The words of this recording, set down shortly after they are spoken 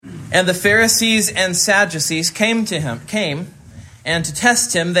And the Pharisees and Sadducees came, and to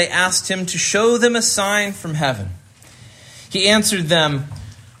test him, they asked him to show them a sign from heaven. He answered them,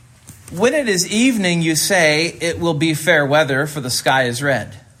 "When it is evening, you say, 'It will be fair weather, for the sky is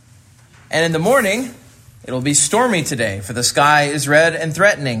red.' And in the morning, 'It will be stormy today, for the sky is red and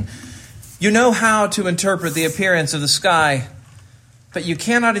threatening.' You know how to interpret the appearance of the sky, but you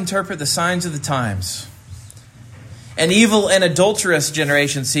cannot interpret the signs of the times. An evil and adulterous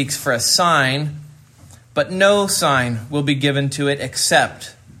generation seeks for a sign, but no sign will be given to it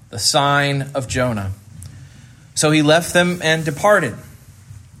except the sign of Jonah." So he left them and departed.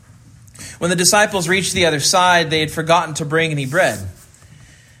 When the disciples reached the other side, they had forgotten to bring any bread.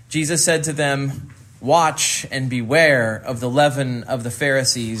 Jesus said to them, "Watch and beware of the leaven of the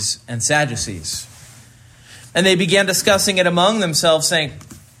Pharisees and Sadducees." And they began discussing it among themselves, saying,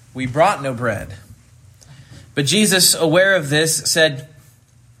 "We brought no bread." But Jesus, aware of this, said,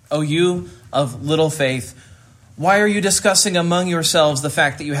 "O you of little faith, why are you discussing among yourselves the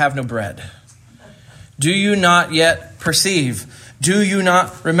fact that you have no bread? Do you not yet perceive? Do you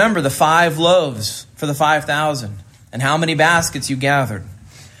not remember the 5 loaves for the 5,000, and how many baskets you gathered?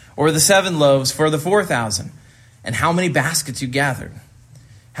 Or the 7 loaves for the 4,000, and how many baskets you gathered?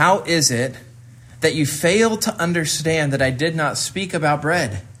 How is it that you fail to understand that I did not speak about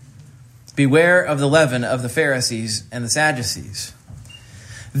bread? Beware of the leaven of the Pharisees and the Sadducees."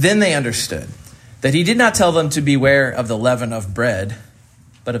 Then they understood that he did not tell them to beware of the leaven of bread,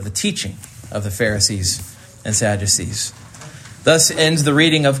 but of the teaching of the Pharisees and Sadducees. Thus ends the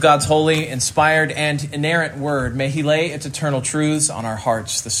reading of God's holy, inspired, and inerrant word. May he lay its eternal truths on our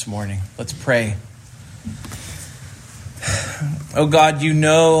hearts this morning. Let's pray. Oh God, you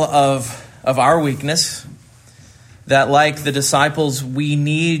know of our weakness, that like the disciples, we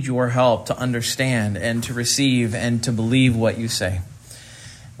need your help to understand and to receive and to believe what you say.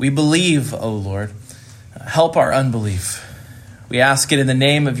 We believe, O Lord. Help our unbelief. We ask it in the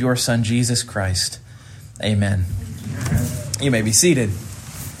name of your Son, Jesus Christ. Amen. You may be seated.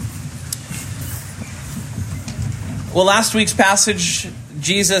 Well, last week's passage,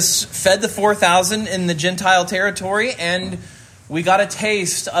 Jesus fed the 4,000 in the Gentile territory, and we got a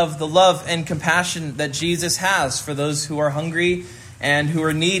taste of the love and compassion that Jesus has for those who are hungry and who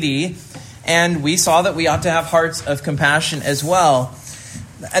are needy. And we saw that we ought to have hearts of compassion as well.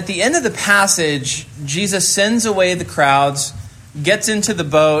 At the end of the passage, Jesus sends away the crowds, gets into the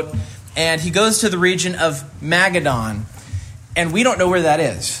boat, and he goes to the region of Magadan. And we don't know where that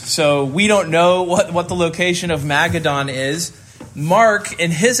is. So we don't know what the location of Magadan is. Mark,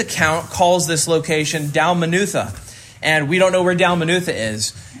 in his account, calls this location Dalmanutha. And we don't know where Dalmanutha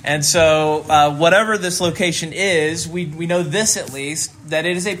is. And so whatever this location is, we know this at least, that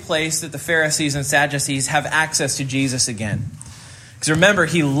it is a place that the Pharisees and Sadducees have access to Jesus again. Because remember,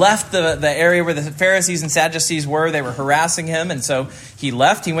 he left the area where the Pharisees and Sadducees were. They were harassing him. And so he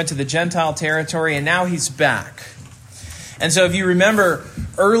left. He went to the Gentile territory. And now he's back. And so if you remember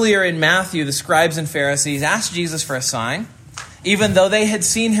earlier in Matthew, the scribes and Pharisees asked Jesus for a sign, even though they had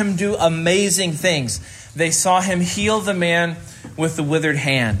seen him do amazing things. They saw him heal the man with the withered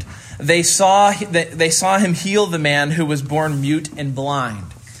hand. They saw him heal the man who was born mute and blind.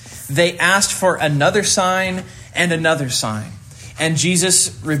 They asked for another sign and another sign. And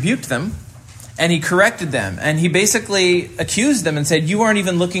Jesus rebuked them, and he corrected them. And he basically accused them and said, "You aren't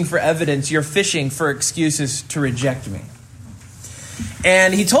even looking for evidence. You're fishing for excuses to reject me."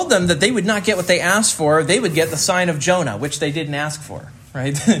 And he told them that they would not get what they asked for. They would get the sign of Jonah, which they didn't ask for.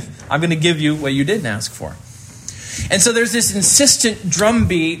 Right? I'm going to give you what you didn't ask for. And so there's this insistent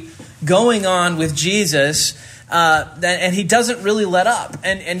drumbeat going on with Jesus, and he doesn't really let up.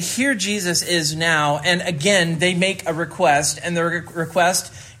 And here Jesus is now, and again, they make a request, and the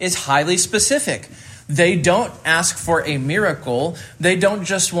request is highly specific. They don't ask for a miracle. They don't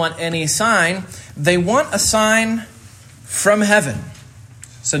just want any sign. They want a sign from heaven.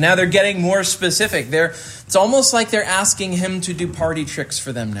 So now they're getting more specific. It's almost like they're asking him to do party tricks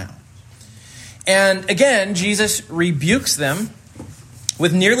for them now. And again, Jesus rebukes them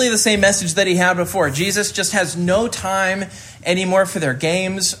with nearly the same message that he had before. Jesus just has no time anymore for their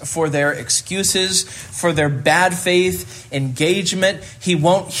games, for their excuses, for their bad faith engagement. He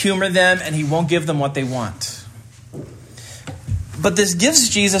won't humor them, and he won't give them what they want. But this gives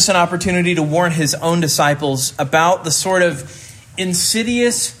Jesus an opportunity to warn his own disciples about the sort of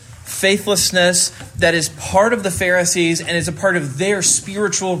insidious faithlessness that is part of the Pharisees and is a part of their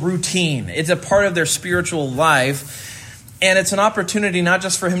spiritual routine. It's a part of their spiritual life. And it's an opportunity not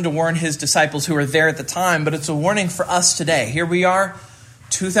just for him to warn his disciples who were there at the time, but it's a warning for us today. Here we are,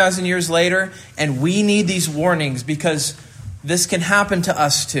 2,000 years later, and we need these warnings because this can happen to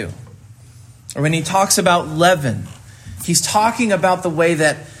us too. Or when he talks about leaven, he's talking about the way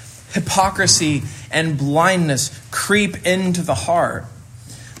that hypocrisy and blindness creep into the heart.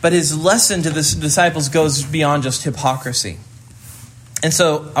 But his lesson to the disciples goes beyond just hypocrisy. And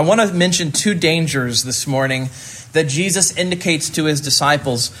so I want to mention two dangers this morning that Jesus indicates to his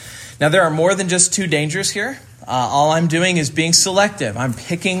disciples. Now, there are more than just two dangers here. All I'm doing is being selective. I'm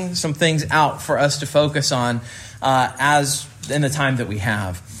picking some things out for us to focus on as in the time that we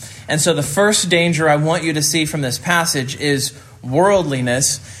have. And so the first danger I want you to see from this passage is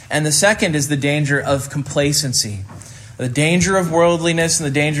worldliness, and the second is the danger of complacency. The danger of worldliness and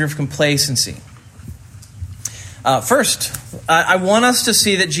the danger of complacency. First, I want us to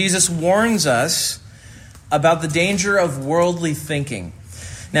see that Jesus warns us about the danger of worldly thinking.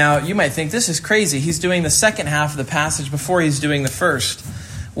 Now, you might think this is crazy. He's doing the second half of the passage before he's doing the first.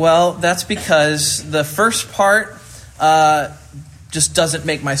 Well, that's because the first part just doesn't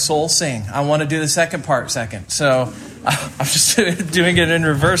make my soul sing. I want to do the second part second. So I'm just doing it in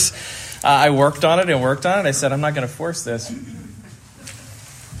reverse. I worked on it. I said, I'm not going to force this.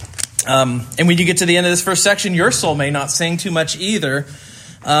 And when you get to the end of this first section, your soul may not sing too much either.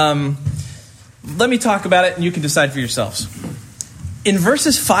 Let me talk about it and you can decide for yourselves. In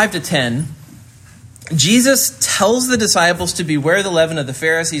verses 5 to 10, Jesus tells the disciples to beware the leaven of the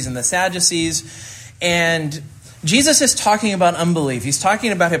Pharisees and the Sadducees. And Jesus is talking about unbelief. He's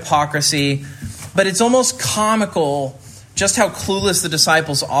talking about hypocrisy. But it's almost comical just how clueless the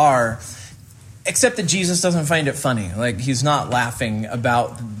disciples are. Except that Jesus doesn't find it funny. Like, he's not laughing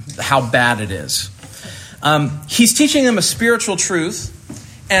about how bad it is. He's teaching them a spiritual truth.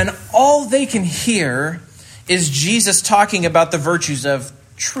 And all they can hear is Jesus talking about the virtues of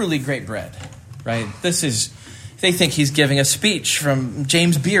truly great bread, right? They think he's giving a speech from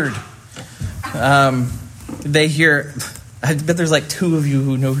James Beard. They hear, I bet there's like two of you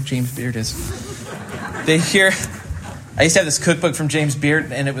who know who James Beard is. They hear, I used to have this cookbook from James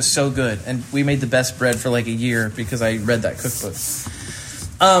Beard and it was so good. And we made the best bread for like a year because I read that cookbook.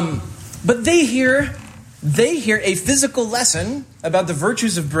 But they hear a physical lesson about the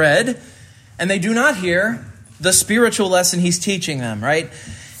virtues of bread, and they do not hear the spiritual lesson he's teaching them, right?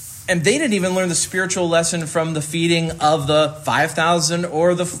 And they didn't even learn the spiritual lesson from the feeding of the 5,000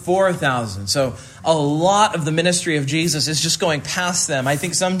 or the 4,000. So a lot of the ministry of Jesus is just going past them. I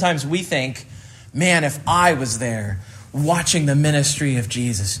think sometimes we think, man, if I was there watching the ministry of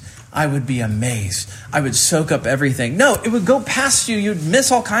Jesus, I would be amazed. I would soak up everything. No, it would go past you. You'd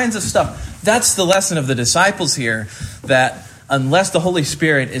miss all kinds of stuff. That's the lesson of the disciples here, that unless the Holy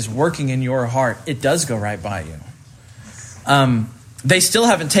Spirit is working in your heart, it does go right by you. They still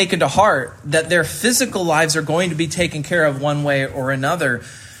haven't taken to heart that their physical lives are going to be taken care of one way or another.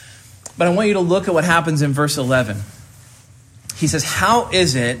 But I want you to look at what happens in verse 11. He says, "How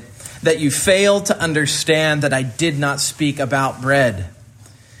is it that you fail to understand that I did not speak about bread?"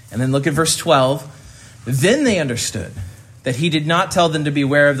 And then look at verse 12. "Then they understood that he did not tell them to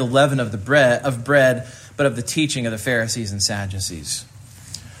beware of the leaven of bread, but of the teaching of the Pharisees and Sadducees."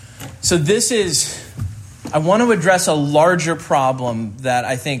 So I want to address a larger problem that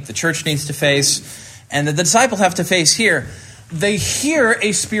I think the church needs to face and that the disciples have to face here. They hear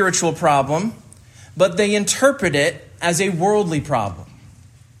a spiritual problem, but they interpret it as a worldly problem.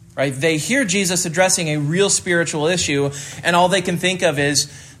 Right? They hear Jesus addressing a real spiritual issue, and all they can think of is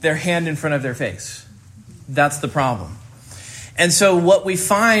their hand in front of their face. That's the problem. And so what we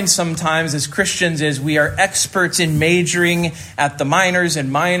find sometimes as Christians is we are experts in majoring at the minors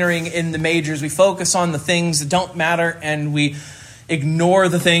and minoring in the majors. We focus on the things that don't matter and we ignore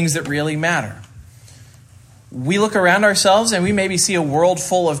the things that really matter. We look around ourselves and we maybe see a world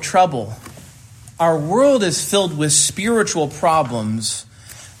full of trouble. Our world is filled with spiritual problems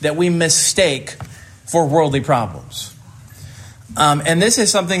that we mistake for worldly problems. And this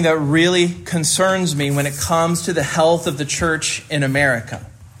is something that really concerns me when it comes to the health of the church in America.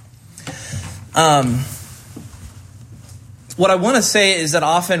 What I want to say is that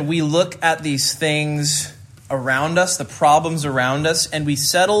often we look at these things around us, the problems around us, and we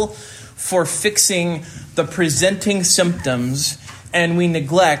settle for fixing the presenting symptoms, and we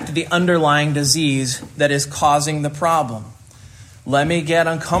neglect the underlying disease that is causing the problem. Let me get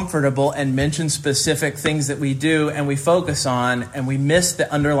uncomfortable and mention specific things that we do and we focus on, and we miss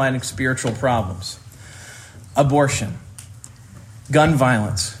the underlying spiritual problems. Abortion, gun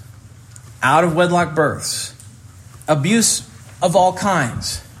violence, out-of-wedlock births, abuse of all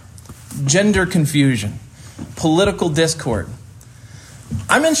kinds, gender confusion, political discord.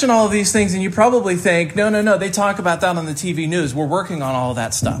 I mention all of these things and you probably think, no, they talk about that on the TV news. We're working on all of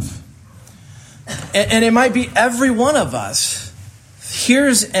that stuff. And it might be every one of us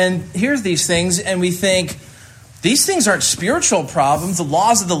hears these things and we think, these things aren't spiritual problems. The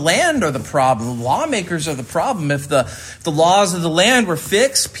laws of the land are the problem. The lawmakers are the problem. If the laws of the land were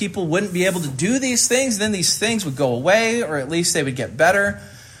fixed, people wouldn't be able to do these things. Then these things would go away, or at least they would get better.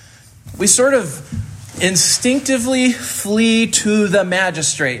 We sort of instinctively flee to the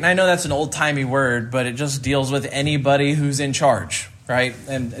magistrate. And I know that's an old-timey word, but it just deals with anybody who's in charge, right?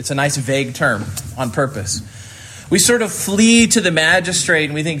 And it's a nice vague term on purpose. We sort of flee to the magistrate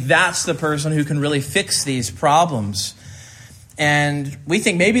and we think that's the person who can really fix these problems. And we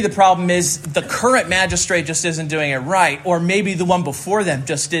think maybe the problem is the current magistrate just isn't doing it right, or maybe the one before them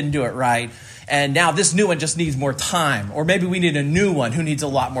just didn't do it right. And now this new one just needs more time. Or maybe we need a new one who needs a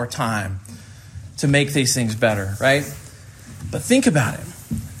lot more time to make these things better, right? But think about it.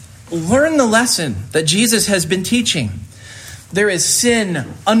 Learn the lesson that Jesus has been teaching. There is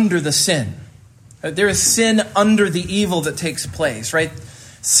sin under the sin. There is sin under the evil that takes place, right?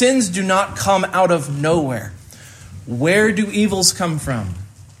 Sins do not come out of nowhere. Where do evils come from?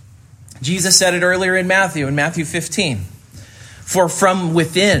 Jesus said it earlier in Matthew 15. For from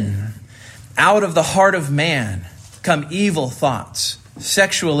within, out of the heart of man, come evil thoughts,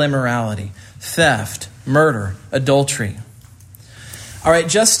 sexual immorality, theft, murder, adultery. All right,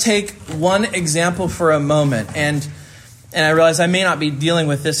 just take one example for a moment. And I realize I may not be dealing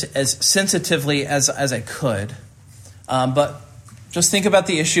with this as sensitively as I could. But just think about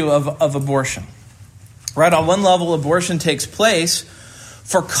the issue of abortion. Right, on one level, abortion takes place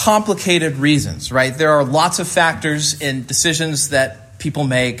for complicated reasons, right? There are lots of factors in decisions that people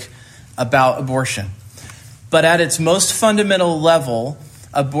make about abortion. But at its most fundamental level,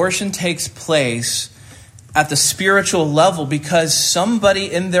 abortion takes place at the spiritual level because somebody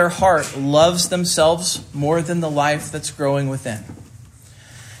in their heart loves themselves more than the life that's growing within.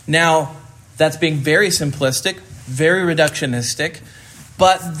 Now, that's being very simplistic, very reductionistic,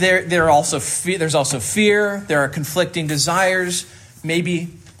 but there's also fear, there are conflicting desires, maybe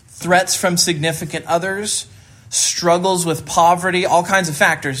threats from significant others, struggles with poverty, all kinds of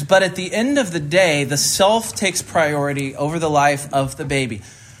factors. But at the end of the day, the self takes priority over the life of the baby.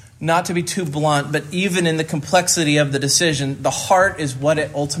 Not to be too blunt, but even in the complexity of the decision, the heart is what it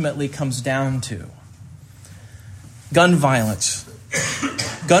ultimately comes down to. Gun violence.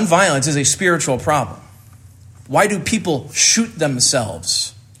 Gun violence is a spiritual problem. Why do people shoot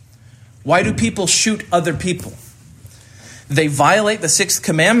themselves? Why do people shoot other people? They violate the sixth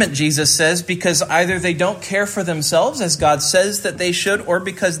commandment, Jesus says, because either they don't care for themselves as God says that they should, or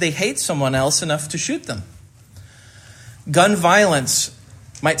because they hate someone else enough to shoot them. Gun violence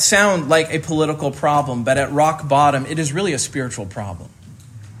might sound like a political problem, but at rock bottom, it is really a spiritual problem.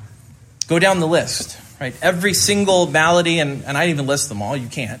 Go down the list, right? Every single malady, and I didn't even list them all, you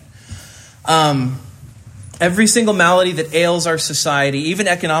can't. Every single malady that ails our society, even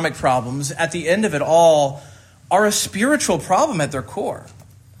economic problems, at the end of it all, are a spiritual problem at their core.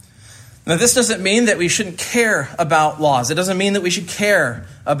 Now, this doesn't mean that we shouldn't care about laws. It doesn't mean that we should care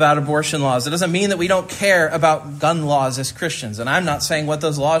about abortion laws. It doesn't mean that we don't care about gun laws as Christians. And I'm not saying what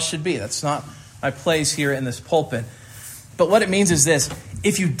those laws should be. That's not my place here in this pulpit. But what it means is this.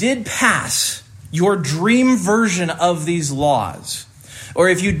 If you did pass your dream version of these laws, or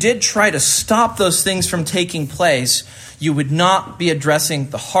if you did try to stop those things from taking place, you would not be addressing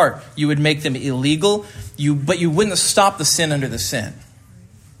the heart. You would make them illegal, but you wouldn't stop the sin under the sin.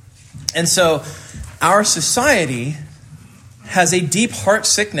 And so our society has a deep heart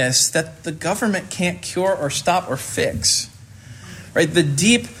sickness that the government can't cure or stop or fix. Right? The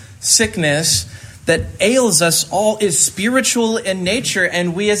deep sickness that ails us all is spiritual in nature,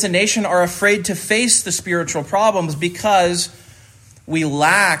 and we as a nation are afraid to face the spiritual problems because we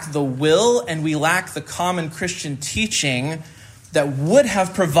lack the will and we lack the common Christian teaching that would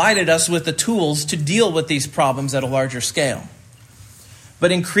have provided us with the tools to deal with these problems at a larger scale.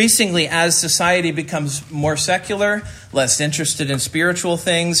 But increasingly, as society becomes more secular, less interested in spiritual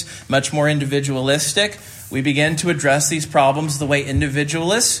things, much more individualistic, we begin to address these problems the way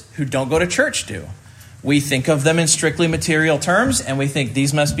individualists who don't go to church do. We think of them in strictly material terms, and we think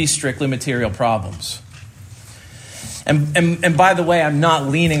these must be strictly material problems. And by the way, I'm not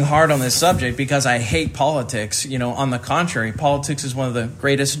leaning hard on this subject because I hate politics. On the contrary, politics is one of the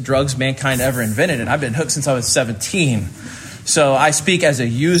greatest drugs mankind ever invented, and I've been hooked since I was 17. So I speak as a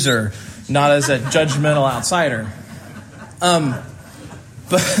user, not as a judgmental outsider.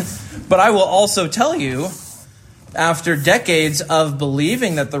 But I will also tell you, after decades of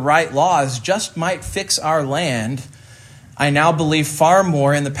believing that the right laws just might fix our land, I now believe far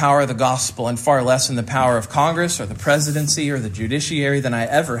more in the power of the gospel and far less in the power of Congress or the presidency or the judiciary than I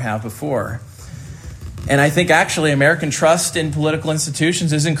ever have before. And I think actually American trust in political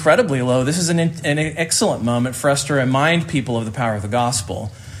institutions is incredibly low. This is an excellent moment for us to remind people of the power of the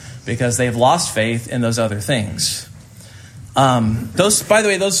gospel, because they've lost faith in those other things. By the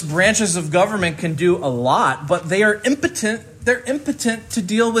way, those branches of government can do a lot, but they are impotent. They're impotent to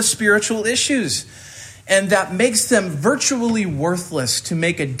deal with spiritual issues. And that makes them virtually worthless to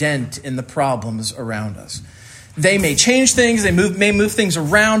make a dent in the problems around us. They may change things, they may move things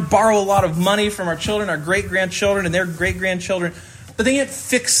around, borrow a lot of money from our children, our great-grandchildren, and their great-grandchildren, but they can't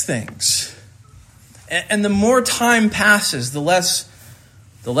fix things. And the more time passes, the less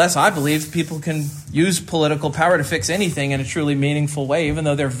I believe people can use political power to fix anything in a truly meaningful way, even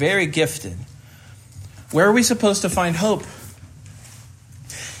though they're very gifted. Where are we supposed to find hope?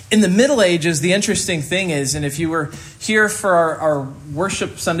 In the Middle Ages, the interesting thing is, and if you were here for our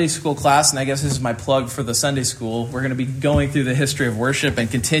worship Sunday school class, and I guess this is my plug for the Sunday school, we're going to be going through the history of worship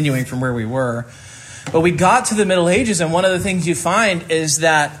and continuing from where we were. But we got to the Middle Ages, and one of the things you find is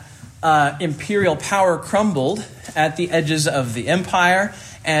that imperial power crumbled at the edges of the empire,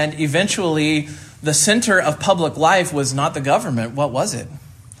 and eventually the center of public life was not the government. What was it?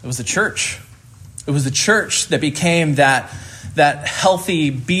 It was the church. It was the church that became that healthy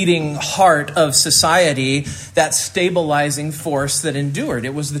beating heart of society, that stabilizing force that endured.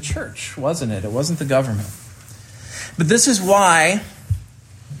 It was the church, wasn't it? It wasn't the government. But this is why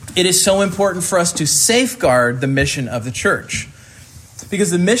it is so important for us to safeguard the mission of the church.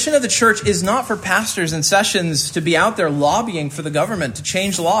 Because the mission of the church is not for pastors and sessions to be out there lobbying for the government to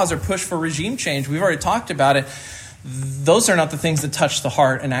change laws or push for regime change. We've already talked about it. Those are not the things that touch the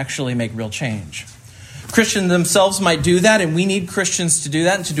heart and actually make real change. Christians themselves might do that, and we need Christians to do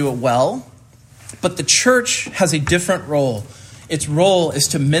that and to do it well. But the church has a different role. Its role is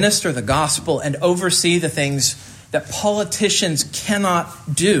to minister the gospel and oversee the things that politicians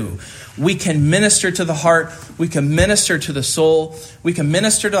cannot do. We can minister to the heart. We can minister to the soul. We can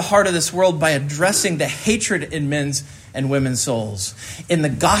minister to the heart of this world by addressing the hatred in men's and women's souls. In the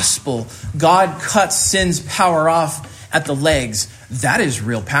gospel, God cuts sin's power off at the legs. That is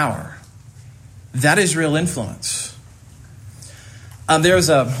real power. That is real influence. There's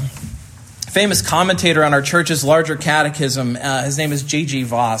a famous commentator on our church's larger catechism. His name is J.G.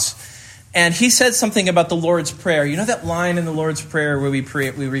 Voss. And he said something about the Lord's Prayer. You know that line in the Lord's Prayer where we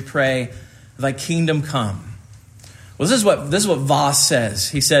pray, "Thy kingdom come"? Well, this is what Voss says.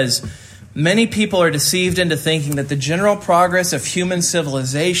 He says, many people are deceived into thinking that the general progress of human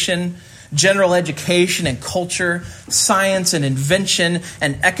civilization, general education and culture, science and invention,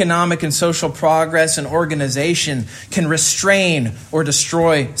 and economic and social progress and organization can restrain or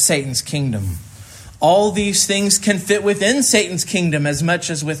destroy Satan's kingdom. All these things can fit within Satan's kingdom as much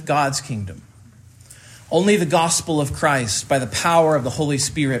as with God's kingdom. Only the gospel of Christ, by the power of the Holy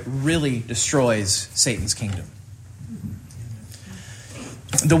Spirit, really destroys Satan's kingdom.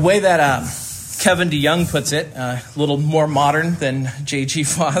 The way that Kevin DeYoung puts it, a little more modern than J.G.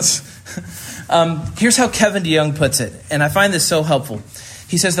 Voss. Here's how Kevin DeYoung puts it, and I find this so helpful.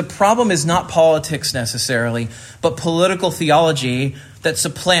 He says, the problem is not politics necessarily, but political theology that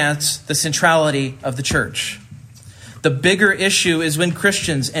supplants the centrality of the church. The bigger issue is when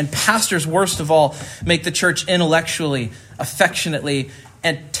Christians, and pastors worst of all, make the church intellectually, affectionately,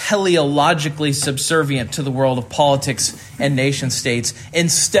 and teleologically subservient to the world of politics and nation states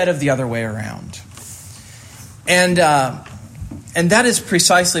instead of the other way around. And that is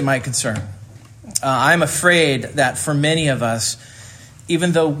precisely my concern. I'm afraid that for many of us,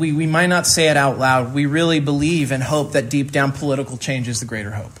 even though we might not say it out loud, we really believe and hope that deep down political change is the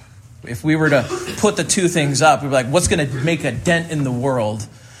greater hope. If we were to put the two things up, we'd be like, what's going to make a dent in the world?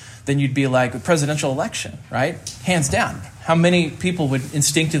 Then you'd be like a presidential election, right? Hands down. How many people would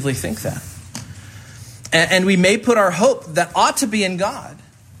instinctively think that? And we may put our hope that ought to be in God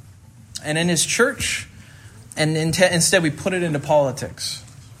and in His church, and instead we put it into politics.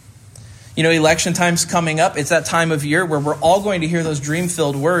 You know, election time's coming up. It's that time of year where we're all going to hear those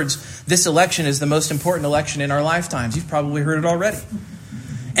dream-filled words. This election is the most important election in our lifetimes. You've probably heard it already.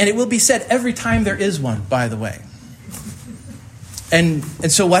 And it will be said every time there is one, by the way. And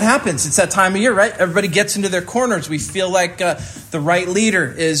so what happens? It's that time of year, right? Everybody gets into their corners. We feel like the right leader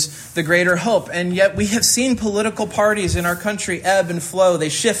is the greater hope. And yet we have seen political parties in our country ebb and flow. They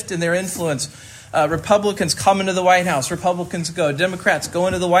shift in their influence. Republicans come into the White House. Republicans go. Democrats go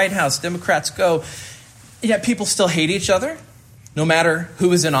into the White House. Democrats go. Yet people still hate each other, no matter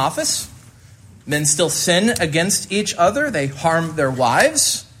who is in office. Men still sin against each other. They harm their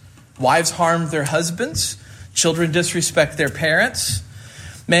wives. Wives harm their husbands. Children disrespect their parents.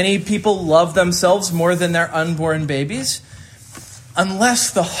 Many people love themselves more than their unborn babies.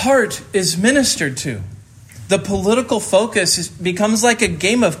 Unless the heart is ministered to, The political focus becomes like a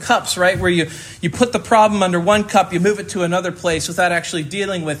game of cups, right? Where you put the problem under one cup, you move it to another place without actually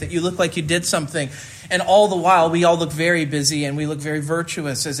dealing with it. You look like you did something. And all the while, we all look very busy and we look very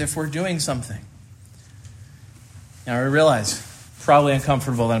virtuous as if we're doing something. Now, I realize, probably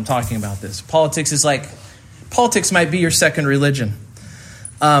uncomfortable that I'm talking about this. Politics might be your second religion.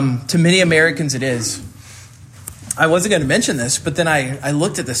 To many Americans, it is. I wasn't going to mention this, but then I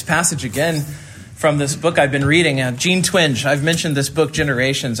looked at this passage again from this book I've been reading. Jean Twenge, I've mentioned this book,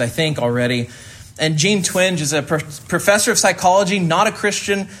 Generations, I think already. And Jean Twenge is a professor of psychology, not a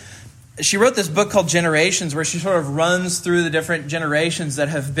Christian. She wrote this book called Generations, where she sort of runs through the different generations that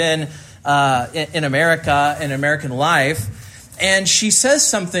have been in America, in American life. And she says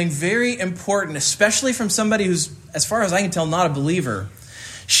something very important, especially from somebody who's, as far as I can tell, not a believer.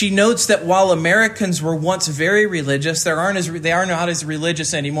 She notes that while Americans were once very religious, they are not as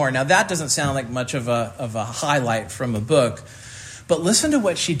religious anymore. Now, that doesn't sound like much of a highlight from a book. But listen to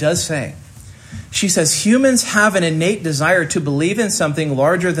what she does say. She says, humans have an innate desire to believe in something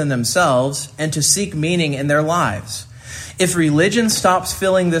larger than themselves and to seek meaning in their lives. If religion stops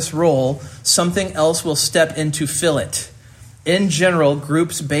filling this role, something else will step in to fill it. In general,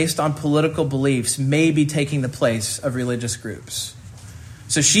 groups based on political beliefs may be taking the place of religious groups.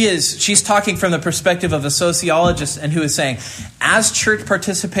 So she's talking from the perspective of a sociologist, and who is saying, as church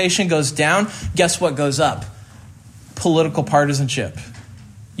participation goes down, guess what goes up? Political partisanship.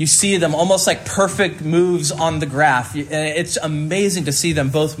 You see them almost like perfect moves on the graph. It's amazing to see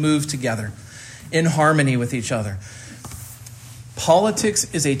them both move together in harmony with each other.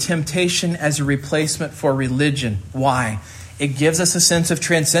 Politics is a temptation as a replacement for religion. Why? It gives us a sense of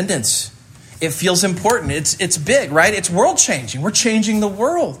transcendence. It feels important. It's big, right? It's world changing. We're changing the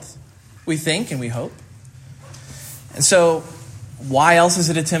world, we think and we hope. And so why else is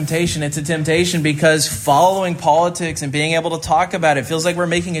it a temptation? It's a temptation because following politics and being able to talk about it feels like we're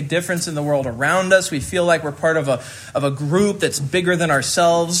making a difference in the world around us. We feel like we're part of a group that's bigger than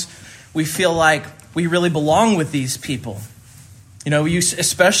ourselves. We feel like we really belong with these people.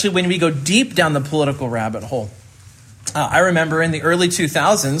 Especially when we go deep down the political rabbit hole. I remember in the early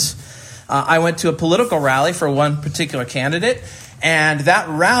 2000s, I went to a political rally for one particular candidate, and that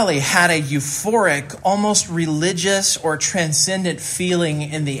rally had a euphoric, almost religious or transcendent feeling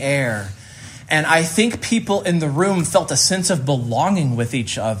in the air. And I think people in the room felt a sense of belonging with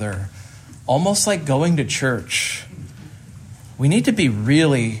each other, almost like going to church. We need to be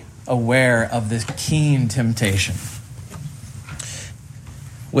really aware of this keen temptation.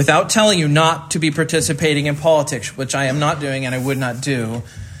 Without telling you not to be participating in politics, which I am not doing and I would not do,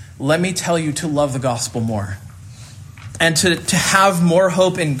 let me tell you to love the gospel more. And to have more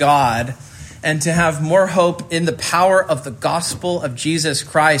hope in God, and to have more hope in the power of the gospel of Jesus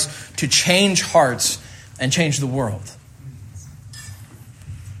Christ to change hearts and change the world.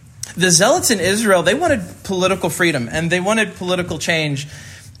 The zealots in Israel, they wanted political freedom and they wanted political change.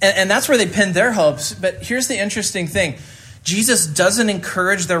 And that's where they pinned their hopes. But here's the interesting thing. Jesus doesn't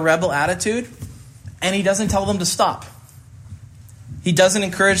encourage their rebel attitude, and he doesn't tell them to stop. He doesn't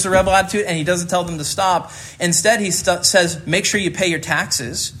encourage the rebel attitude, and he doesn't tell them to stop. Instead, he says, make sure you pay your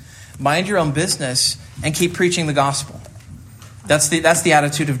taxes, mind your own business, and keep preaching the gospel. That's the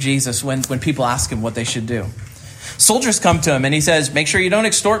attitude of Jesus when people ask him what they should do. Soldiers come to him, and he says, make sure you don't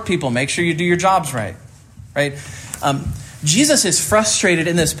extort people. Make sure you do your jobs right. Jesus is frustrated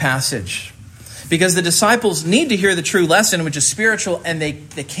in this passage because the disciples need to hear the true lesson, which is spiritual, and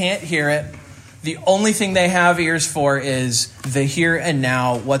they can't hear it. The only thing they have ears for is the here and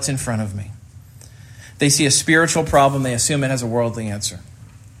now, what's in front of me. They see a spiritual problem. They assume it has a worldly answer.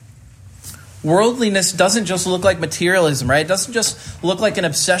 Worldliness doesn't just look like materialism, right? It doesn't just look like an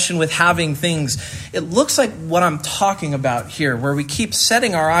obsession with having things. It looks like what I'm talking about here, where we keep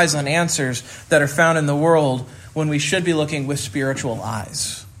setting our eyes on answers that are found in the world when we should be looking with spiritual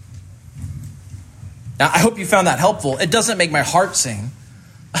eyes. Now, I hope you found that helpful. It doesn't make my heart sing.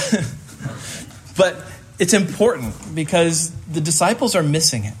 But it's important because the disciples are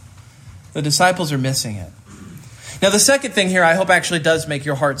missing it. The disciples are missing it. Now, the second thing here I hope actually does make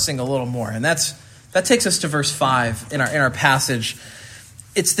your heart sing a little more. And that takes us to verse 5 in our passage.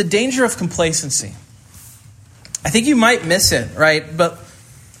 It's the danger of complacency. I think you might miss it, right? But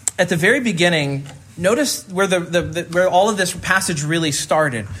at the very beginning, notice where where all of this passage really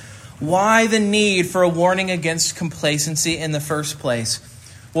started. Why the need for a warning against complacency in the first place?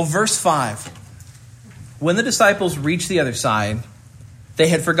 Well, verse 5. When the disciples reached the other side, they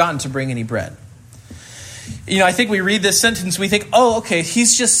had forgotten to bring any bread. I think we read this sentence, we think, oh, okay,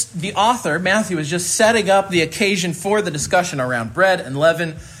 the author, Matthew, is just setting up the occasion for the discussion around bread and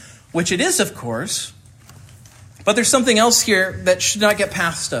leaven, which it is, of course. But there's something else here that should not get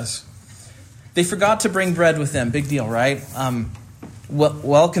past us. They forgot to bring bread with them. Big deal, right?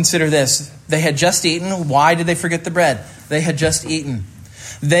 Well, consider this. They had just eaten. Why did they forget the bread? They had just eaten.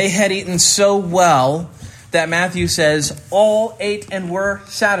 They had eaten so well that Matthew says, all ate and were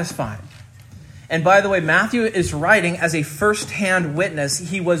satisfied. And by the way, Matthew is writing as a first-hand witness.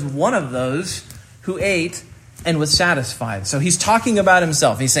 He was one of those who ate and was satisfied. So he's talking about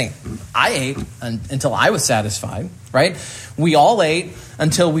himself. He's saying, I ate until I was satisfied, right? We all ate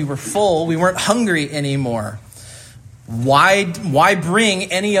until we were full. We weren't hungry anymore. Why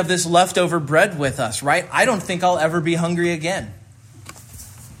bring any of this leftover bread with us, right? I don't think I'll ever be hungry again.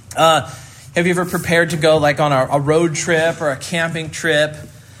 Have you ever prepared to go like on a road trip or a camping trip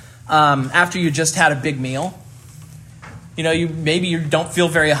after you just had a big meal? You know, maybe you don't feel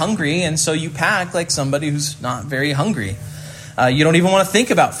very hungry, and so you pack like somebody who's not very hungry. You don't even want to think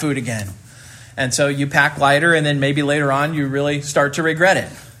about food again. And so you pack lighter, and then maybe later on you really start to regret it.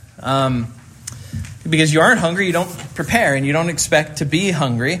 Because you aren't hungry, you don't prepare, and you don't expect to be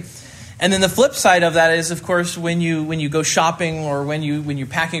hungry. And then the flip side of that is, of course, when you go shopping or when you're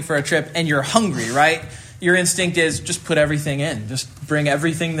packing for a trip and you're hungry, right? Your instinct is just put everything in. Just bring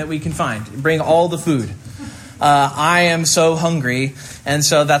everything that we can find. Bring all the food. I am so hungry, and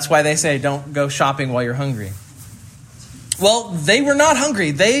so that's why they say don't go shopping while you're hungry. Well, they were not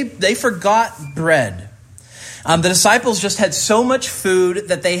hungry. They forgot bread. The disciples just had so much food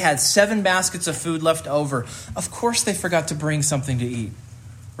that they had 7 baskets of food left over. Of course they forgot to bring something to eat,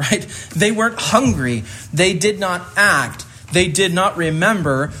 right? They weren't hungry. They did not act. They did not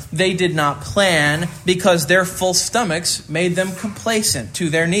remember. They did not plan because their full stomachs made them complacent to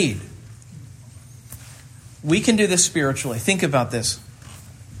their need. We can do this spiritually. Think about this.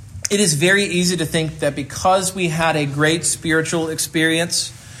 It is very easy to think that because we had a great spiritual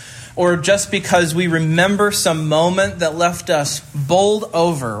experience, or just because we remember some moment that left us bowled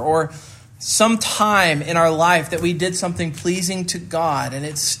over, or some time in our life that we did something pleasing to God, and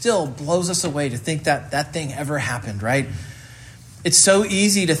it still blows us away to think that that thing ever happened, right? It's so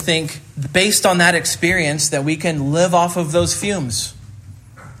easy to think, based on that experience, that we can live off of those fumes,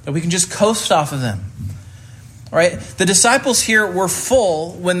 that we can just coast off of them. Right? The disciples here were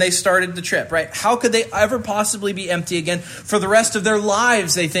full when they started the trip, right? How could they ever possibly be empty again for the rest of their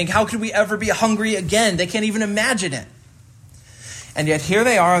lives? They think, how could we ever be hungry again? They can't even imagine it. And yet here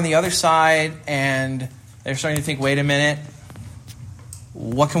they are on the other side, and they're starting to think, wait a minute,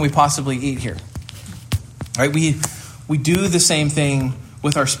 what can we possibly eat here? All right? We do the same thing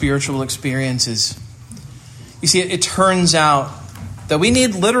with our spiritual experiences. You see, it turns out that we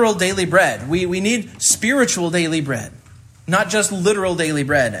need literal daily bread. We need spiritual daily bread, not just literal daily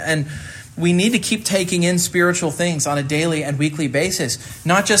bread. And we need to keep taking in spiritual things on a daily and weekly basis,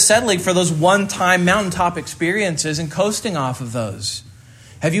 not just settling for those one-time mountaintop experiences and coasting off of those.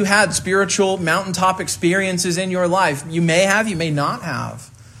 Have you had spiritual mountaintop experiences in your life? You may have, you may not have.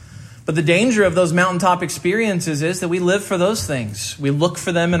 But the danger of those mountaintop experiences is that we live for those things. We look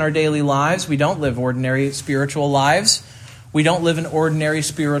for them in our daily lives. We don't live ordinary spiritual lives. We don't live an ordinary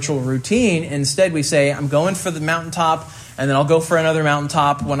spiritual routine. Instead, we say, I'm going for the mountaintop, and then I'll go for another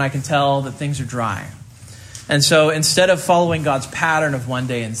mountaintop when I can tell that things are dry. And so instead of following God's pattern of 1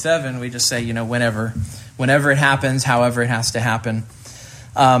 day in 7, we just say, whenever it happens, however it has to happen.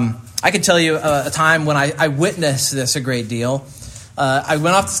 I can tell you a time when I witnessed this a great deal. I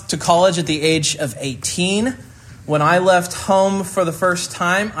went off to college at the age of 18. When I left home for the first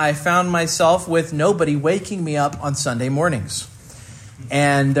time, I found myself with nobody waking me up on Sunday mornings.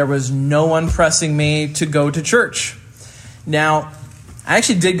 And there was no one pressing me to go to church. Now, I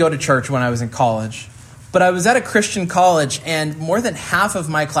actually did go to church when I was in college, but I was at a Christian college, and more than half of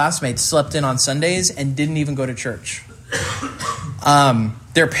my classmates slept in on Sundays and didn't even go to church.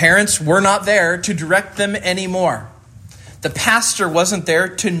 Their parents were not there to direct them anymore. The pastor wasn't there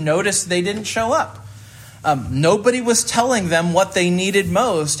to notice they didn't show up. Nobody was telling them what they needed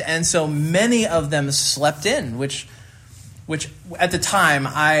most, and so many of them slept in, which at the time,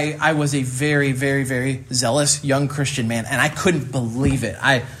 I was a very, very, very zealous young Christian man, and I couldn't believe it.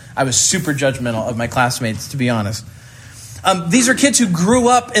 I was super judgmental of my classmates, to be honest. These are kids who grew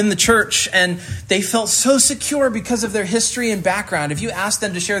up in the church, and they felt so secure because of their history and background. If you asked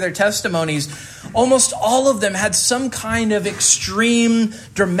them to share their testimonies, almost all of them had some kind of extreme,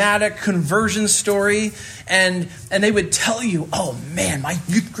 dramatic conversion story, and they would tell you, oh man, my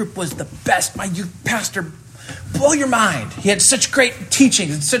youth group was the best. My youth pastor, blow your mind. He had such great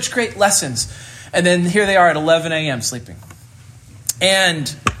teachings and such great lessons. And then here they are at 11 a.m. sleeping.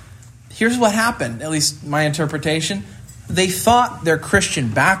 And here's what happened, at least my interpretation. They thought their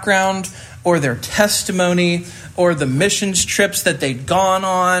Christian background, or their testimony or the missions trips that they'd gone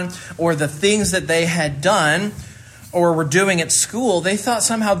on or the things that they had done or were doing at school, they thought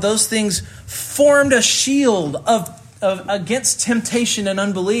somehow those things formed a shield of against temptation and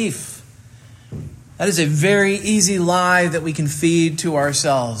unbelief. That is a very easy lie that we can feed to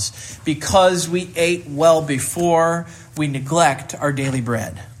ourselves. Because we ate well before, we neglect our daily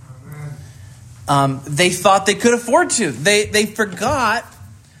bread. They thought they could afford to. They forgot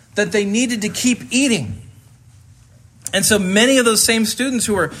that they needed to keep eating. And so many of those same students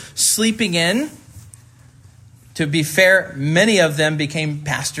who were sleeping in, to be fair, many of them became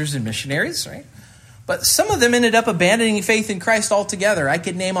pastors and missionaries, right? But some of them ended up abandoning faith in Christ altogether. I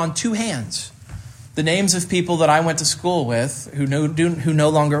could name on two hands the names of people that I went to school with who no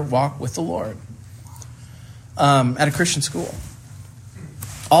longer walk with the Lord at a Christian school.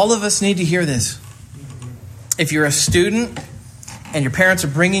 All of us need to hear this. If you're a student and your parents are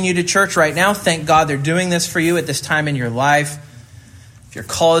bringing you to church right now, thank God they're doing this for you at this time in your life. If you're a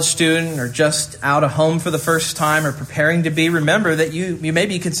college student or just out of home for the first time or preparing to be, remember that you may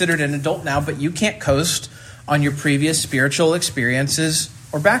be considered an adult now, but you can't coast on your previous spiritual experiences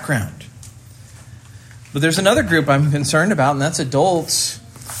or background. But there's another group I'm concerned about, and that's adults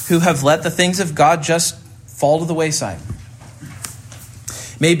who have let the things of God just fall to the wayside.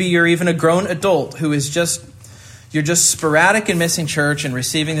 Maybe you're even a grown adult who is you're just sporadic in missing church and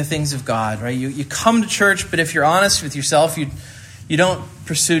receiving the things of God, right? You come to church, but if you're honest with yourself, you don't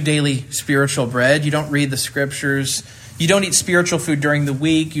pursue daily spiritual bread. You don't read the scriptures. You don't eat spiritual food during the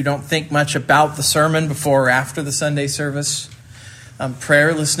week. You don't think much about the sermon before or after the Sunday service.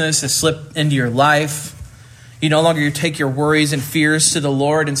 Prayerlessness has slipped into your life. You no longer take your worries and fears to the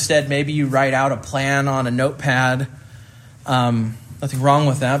Lord. Instead, maybe you write out a plan on a notepad. Nothing wrong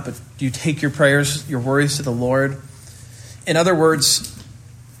with that, but you take your prayers, your worries to the Lord. In other words,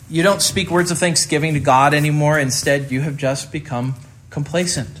 you don't speak words of thanksgiving to God anymore. Instead, you have just become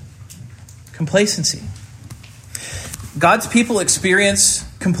complacent. Complacency. God's people experience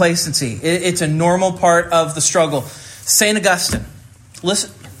complacency. It's a normal part of the struggle. St. Augustine.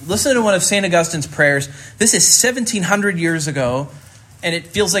 Listen to one of St. Augustine's prayers. This is 1,700 years ago, and it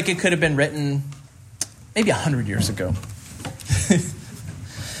feels like it could have been written maybe 100 years ago.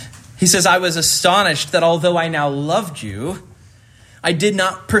 He says, I was astonished that although I now loved you, I did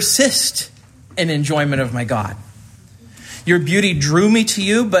not persist in enjoyment of my God. Your beauty drew me to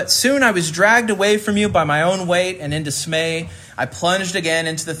you, but soon I was dragged away from you by my own weight, and in dismay I plunged again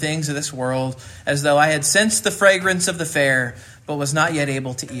into the things of this world, as though I had sensed the fragrance of the fair, but was not yet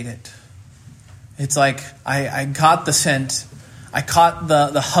able to eat it. It's like I caught the scent, I caught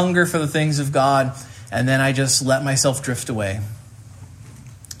the hunger for the things of God, and then I just let myself drift away.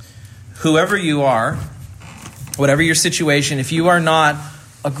 Whoever you are, whatever your situation, if you are not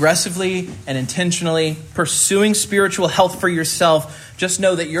aggressively and intentionally pursuing spiritual health for yourself, just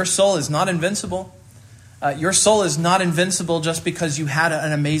know that your soul is not invincible. Your soul is not invincible just because you had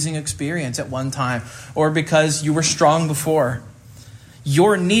an amazing experience at one time or because you were strong before.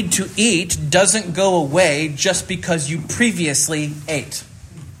 Your need to eat doesn't go away just because you previously ate,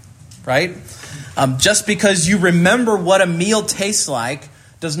 right? Just because you remember what a meal tastes like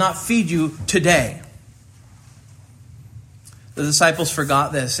does not feed you today. The disciples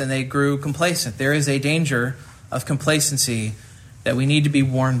forgot this and they grew complacent. There is a danger of complacency that we need to be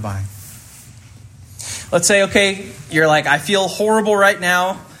warned by. Let's say, okay, you're like, I feel horrible right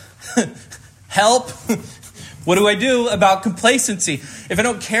now. Help. What do I do about complacency? If I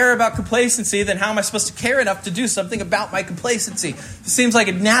don't care about complacency, then how am I supposed to care enough to do something about my complacency? It seems like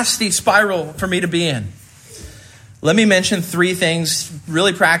a nasty spiral for me to be in. Let me mention 3 things,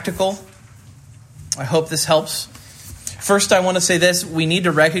 really practical. I hope this helps. First, I want to say this. We need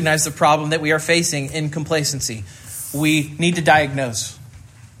to recognize the problem that we are facing in complacency. We need to diagnose.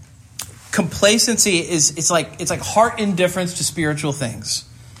 Complacency it's like heart indifference to spiritual things.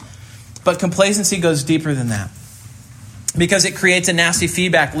 But complacency goes deeper than that. Because it creates a nasty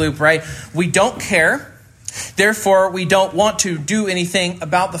feedback loop, right? We don't care. Therefore, we don't want to do anything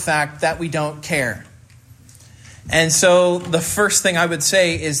about the fact that we don't care. And so the first thing I would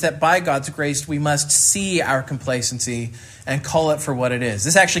say is that by God's grace, we must see our complacency and call it for what it is.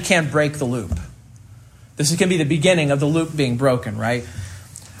 This actually can break the loop. This can be the beginning of the loop being broken, right?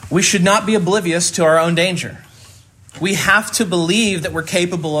 We should not be oblivious to our own danger. We have to believe that we're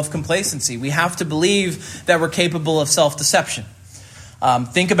capable of complacency. We have to believe that we're capable of self-deception.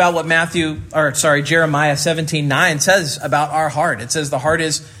 Think about what Jeremiah 17:9 says about our heart. It says the heart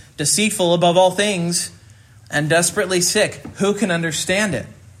is deceitful above all things and desperately sick. Who can understand it?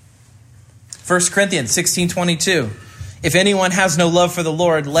 1 Corinthians 16:22. If anyone has no love for the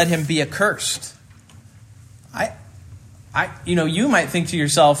Lord, let him be accursed. You might think to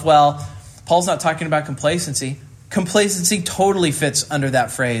yourself, well, Paul's not talking about complacency. Complacency totally fits under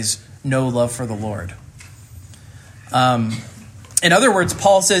that phrase, no love for the Lord. In other words,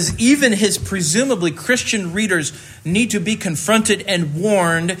 Paul says even his presumably Christian readers need to be confronted and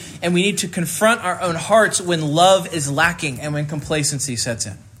warned, and we need to confront our own hearts when love is lacking and when complacency sets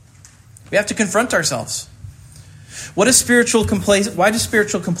in. We have to confront ourselves. Why does spiritual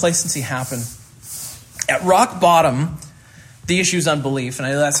complacency happen? At rock bottom, the issue is unbelief, and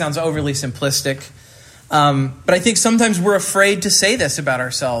I know that sounds overly simplistic, but I think sometimes we're afraid to say this about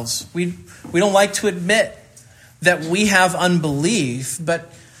ourselves. We don't like to admit that we have unbelief,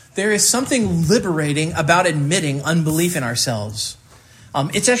 but there is something liberating about admitting unbelief in ourselves.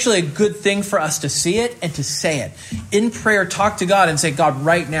 It's actually a good thing for us to see it and to say it. In prayer, talk to God and say, God,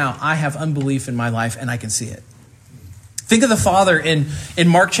 right now, I have unbelief in my life and I can see it. Think of the Father in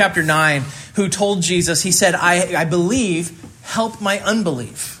Mark chapter 9 who told Jesus, he said, I believe, help my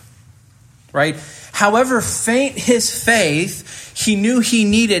unbelief. Right? However faint his faith, he knew he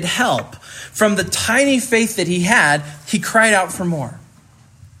needed help. From the tiny faith that he had, he cried out for more.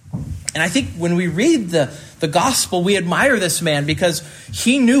 And I think when we read the gospel, we admire this man because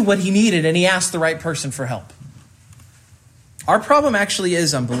he knew what he needed and he asked the right person for help. Our problem actually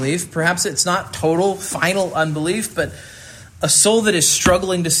is unbelief. Perhaps it's not total, final unbelief, but a soul that is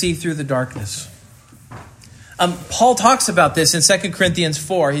struggling to see through the darkness. Paul talks about this in 2 Corinthians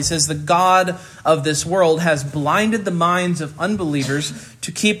 4. He says, the God of this world has blinded the minds of unbelievers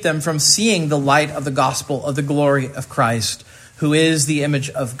to keep them from seeing the light of the gospel of the glory of Christ, who is the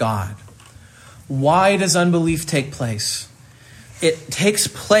image of God. Why does unbelief take place? It takes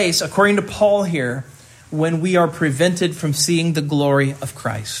place, according to Paul here, when we are prevented from seeing the glory of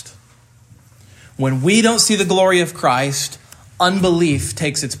Christ. When we don't see the glory of Christ, unbelief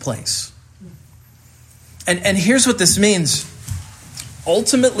takes its place. And here's what this means.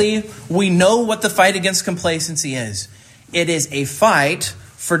 Ultimately, we know what the fight against complacency is. It is a fight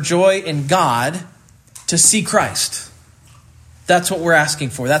for joy in God to see Christ. That's what we're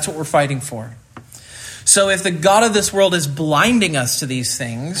asking for. That's what we're fighting for. So if the God of this world is blinding us to these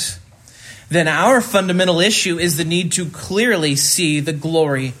things, then our fundamental issue is the need to clearly see the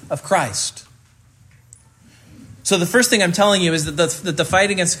glory of Christ. So the first thing I'm telling you is that the fight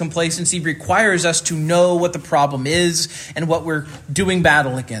against complacency requires us to know what the problem is and what we're doing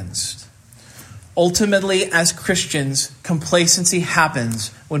battle against. Ultimately, as Christians, complacency happens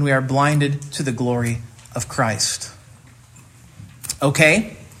when we are blinded to the glory of Christ.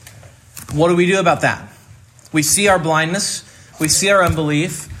 Okay? What do we do about that? We see our blindness. We see our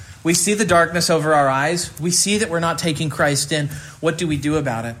unbelief. We see the darkness over our eyes. We see that we're not taking Christ in. What do we do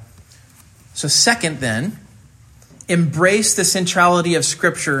about it? So second then, embrace the centrality of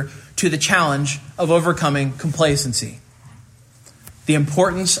Scripture to the challenge of overcoming complacency. The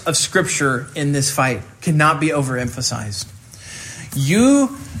importance of Scripture in this fight cannot be overemphasized.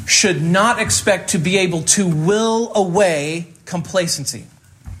 You should not expect to be able to will away complacency.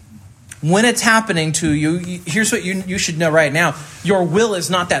 When it's happening to you, here's what you should know right now. Your will is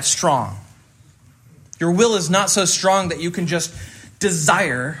not that strong. Your will is not so strong that you can just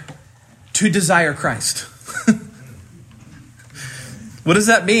desire Christ. What does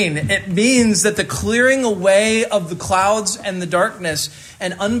that mean? It means that the clearing away of the clouds and the darkness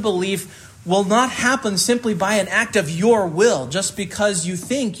and unbelief will not happen simply by an act of your will, just because you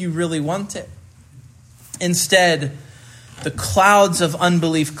think you really want it. Instead, the clouds of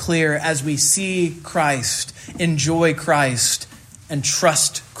unbelief clear as we see Christ, enjoy Christ, and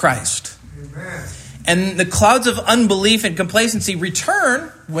trust Christ. Amen. And the clouds of unbelief and complacency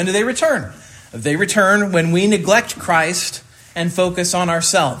return. When do they return? They return when we neglect Christ and focus on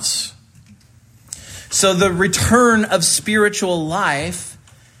ourselves. So the return of spiritual life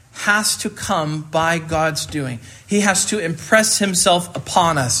has to come by God's doing. He has to impress himself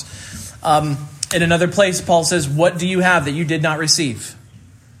upon us. In another place, Paul says, what do you have that you did not receive?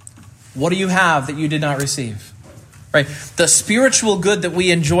 What do you have that you did not receive? Right? The spiritual good that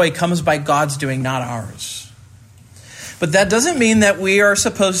we enjoy comes by God's doing, not ours. But that doesn't mean that we are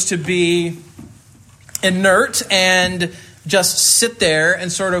supposed to be inert and just sit there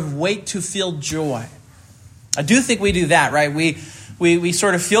and sort of wait to feel joy. I do think we do that, right? We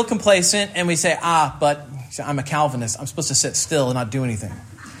sort of feel complacent and we say, but I'm a Calvinist. I'm supposed to sit still and not do anything,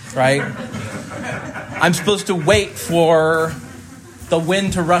 right? I'm supposed to wait for the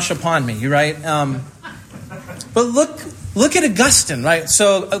wind to rush upon me, right? But look at Augustine, right?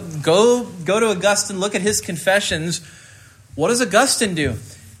 So go to Augustine, look at his confessions. What does Augustine do?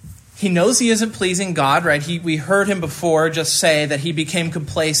 He knows he isn't pleasing God, right? We heard him before just say that he became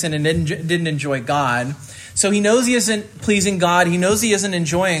complacent and didn't enjoy God. So he knows he isn't pleasing God. He knows he isn't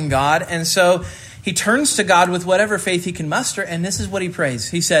enjoying God. And so he turns to God with whatever faith he can muster. And this is what he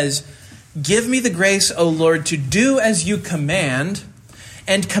prays. He says, "Give me the grace, O Lord, to do as you command,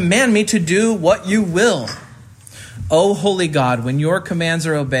 and command me to do what you will. O holy God, when your commands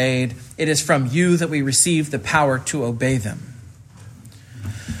are obeyed, it is from you that we receive the power to obey them."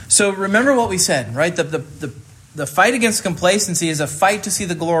 So remember what we said, right? The fight against complacency is a fight to see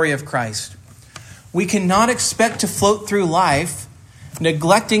the glory of Christ. We cannot expect to float through life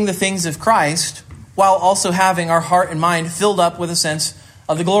neglecting the things of Christ while also having our heart and mind filled up with a sense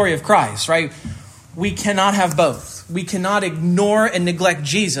of the glory of Christ, right? We cannot have both. We cannot ignore and neglect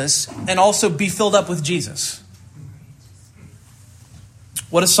Jesus and also be filled up with Jesus.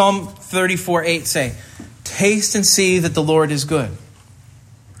 What does Psalm 34:8 say? Taste and see that the Lord is good.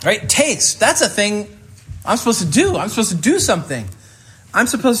 Right? Taste. That's a thing I'm supposed to do. I'm supposed to do something. I'm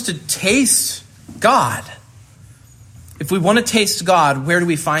supposed to taste God. If we want to taste God, where do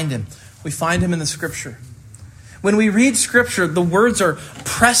we find him? We find him in the Scripture. When we read Scripture, the words are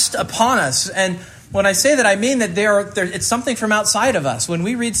pressed upon us. And when I say that, I mean that it's something from outside of us. When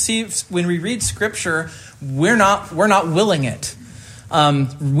we read Scripture, we're not willing it.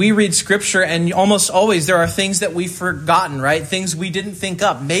 We read Scripture, and almost always there are things that we've forgotten, right? Things we didn't think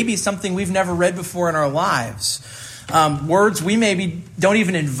up. Maybe something we've never read before in our lives. Words we maybe don't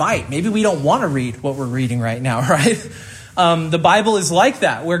even invite. Maybe we don't want to read what we're reading right now, right? The Bible is like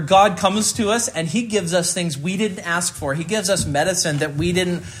that, where God comes to us and he gives us things we didn't ask for. He gives us medicine that we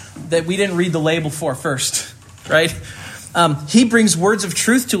didn't read the label for first, right? He brings words of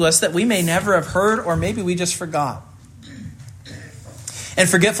truth to us that we may never have heard, or maybe we just forgot. And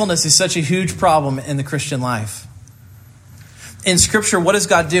forgetfulness is such a huge problem in the Christian life. In Scripture, what does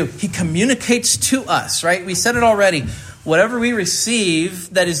God do? He communicates to us, right? We said it already. Whatever we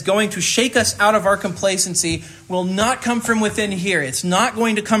receive that is going to shake us out of our complacency will not come from within here. It's not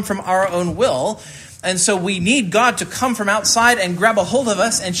going to come from our own will. And so we need God to come from outside and grab a hold of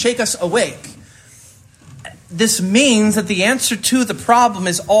us and shake us awake. This means that the answer to the problem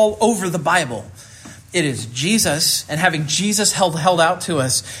is all over the Bible. It is Jesus, and having Jesus held out to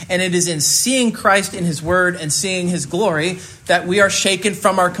us. And it is in seeing Christ in his word and seeing his glory that we are shaken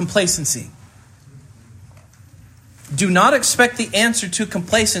from our complacency. Do not expect the answer to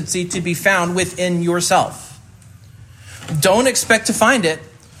complacency to be found within yourself. Don't expect to find it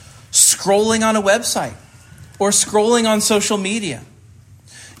scrolling on a website or scrolling on social media.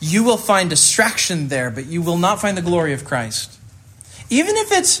 You will find distraction there, but you will not find the glory of Christ. Even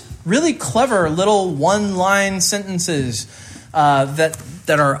if it's really clever little one-line sentences that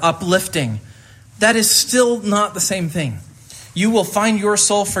are uplifting, that is still not the same thing. You will find your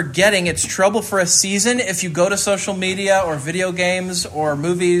soul forgetting its trouble for a season if you go to social media or video games or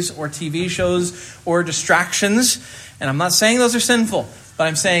movies or TV shows or distractions. And I'm not saying those are sinful, but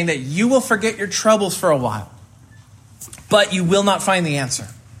I'm saying that you will forget your troubles for a while. But you will not find the answer.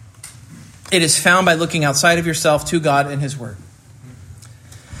 It is found by looking outside of yourself to God and his word.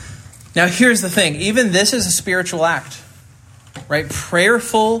 Now here's the thing. Even this is a spiritual act, right?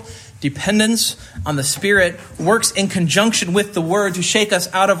 Prayerful dependence on the Spirit works in conjunction with the word to shake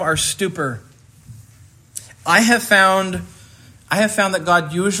us out of our stupor. I have found that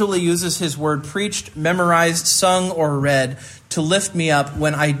God usually uses his word preached, memorized, sung, or read to lift me up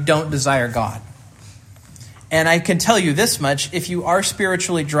when I don't desire God. And I can tell you this much: if you are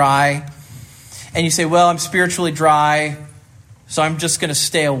spiritually dry and you say, well, I'm spiritually dry, so I'm just going to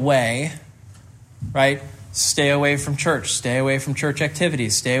stay away, right? Stay away from church. Stay away from church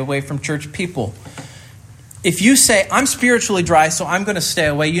activities. Stay away from church people. If you say, I'm spiritually dry, so I'm going to stay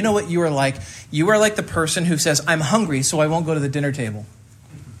away, you know what you are like? You are like the person who says, I'm hungry, so I won't go to the dinner table.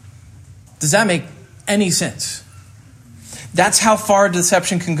 Does that make any sense? That's how far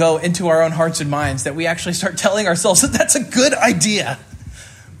deception can go into our own hearts and minds, that we actually start telling ourselves that that's a good idea.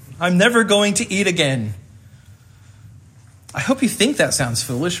 I'm never going to eat again. I hope you think that sounds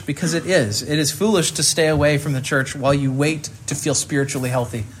foolish, because it is. It is foolish to stay away from the church while you wait to feel spiritually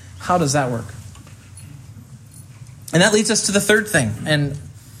healthy. How does that work? And that leads us to the third thing, and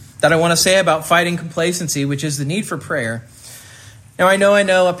that I want to say about fighting complacency, which is the need for prayer. Now, I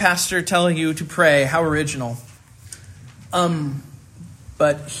know a pastor telling you to pray. How original.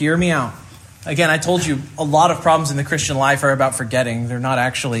 But hear me out. Again, I told you a lot of problems in the Christian life are about forgetting. They're not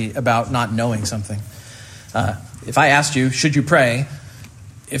actually about not knowing something. If I asked you, should you pray?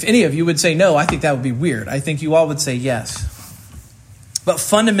 If any of you would say no, I think that would be weird. I think you all would say yes. But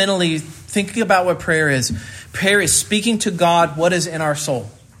fundamentally, thinking about what prayer is speaking to God what is in our soul.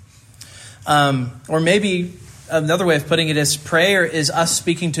 Or maybe another way of putting it is prayer is us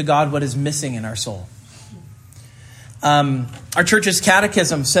speaking to God what is missing in our soul. Our church's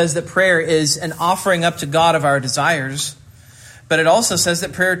catechism says that prayer is an offering up to God of our desires, but it also says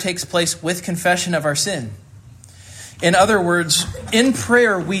that prayer takes place with confession of our sin. In other words, in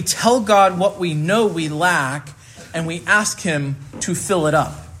prayer, we tell God what we know we lack, and we ask him to fill it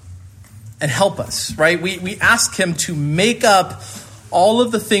up and help us, right? We ask him to make up all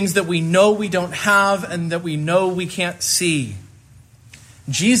of the things that we know we don't have and that we know we can't see.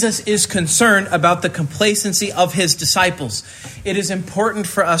 Jesus is concerned about the complacency of his disciples. It is important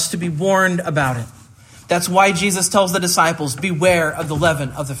for us to be warned about it. That's why Jesus tells the disciples, beware of the leaven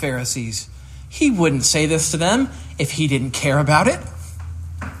of the Pharisees. He wouldn't say this to them if he didn't care about it.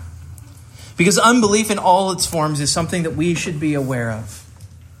 Because unbelief in all its forms is something that we should be aware of.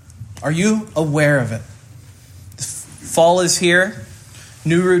 Are you aware of it? Fall is here.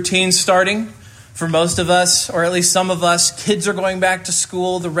 New routine starting. For most of us, or at least some of us, kids are going back to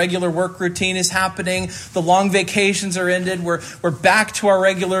school. The regular work routine is happening. The long vacations are ended. We're back to our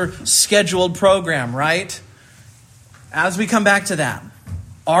regular scheduled program, right? As we come back to that,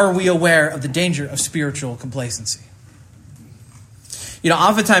 are we aware of the danger of spiritual complacency?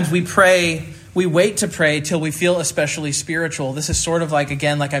 Oftentimes we wait to pray till we feel especially spiritual. This is sort of like,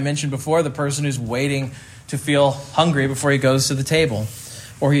 again, like I mentioned before, the person who's waiting to feel hungry before he goes to the table.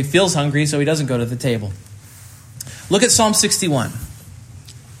 Or he feels hungry, so he doesn't go to the table. Look at Psalm 61.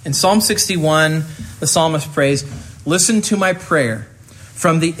 In Psalm 61, the psalmist prays, listen to my prayer.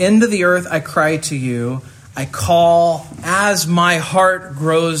 From the end of the earth I cry to you. I call as my heart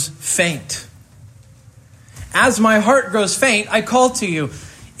grows faint. As my heart grows faint, I call to you.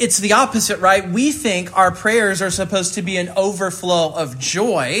 It's the opposite, right? We think our prayers are supposed to be an overflow of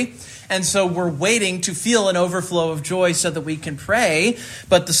joy. And so we're waiting to feel an overflow of joy so that we can pray.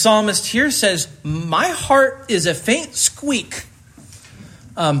 But the psalmist here says, my heart is a faint squeak.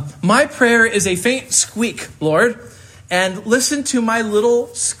 My prayer is a faint squeak, Lord. And listen to my little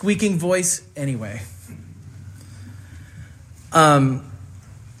squeaking voice anyway.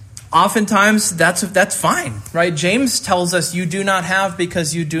 Oftentimes, that's fine, right? James tells us you do not have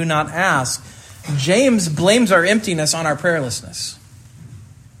because you do not ask. James blames our emptiness on our prayerlessness.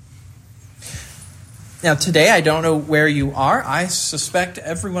 Now, today, I don't know where you are. I suspect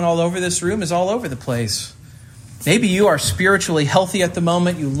everyone all over this room is all over the place. Maybe you are spiritually healthy at the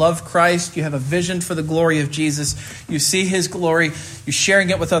moment. You love Christ. You have a vision for the glory of Jesus. You see his glory. You're sharing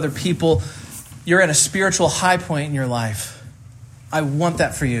it with other people. You're at a spiritual high point in your life. I want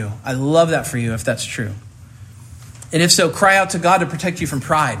that for you. I love that for you if that's true. And if so, cry out to God to protect you from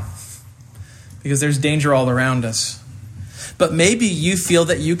pride, because there's danger all around us. But maybe you feel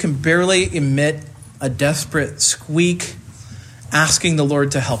that you can barely emit a desperate squeak asking the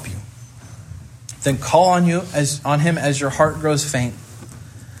Lord to help you. Then call on him as your heart grows faint.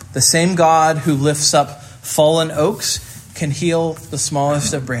 The same God who lifts up fallen oaks can heal the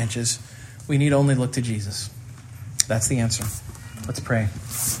smallest of branches. We need only look to Jesus. That's the answer. Let's pray.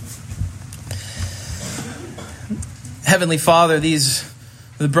 Heavenly Father,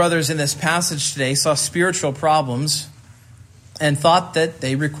 the brothers in this passage today saw spiritual problems and thought that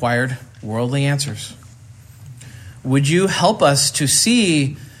they required worldly answers. Would you help us to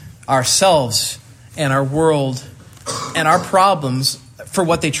see ourselves and our world and our problems for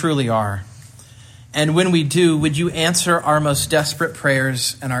what they truly are? And when we do, would you answer our most desperate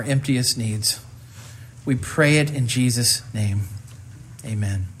prayers and our emptiest needs? We pray it in Jesus' name.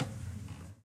 Amen.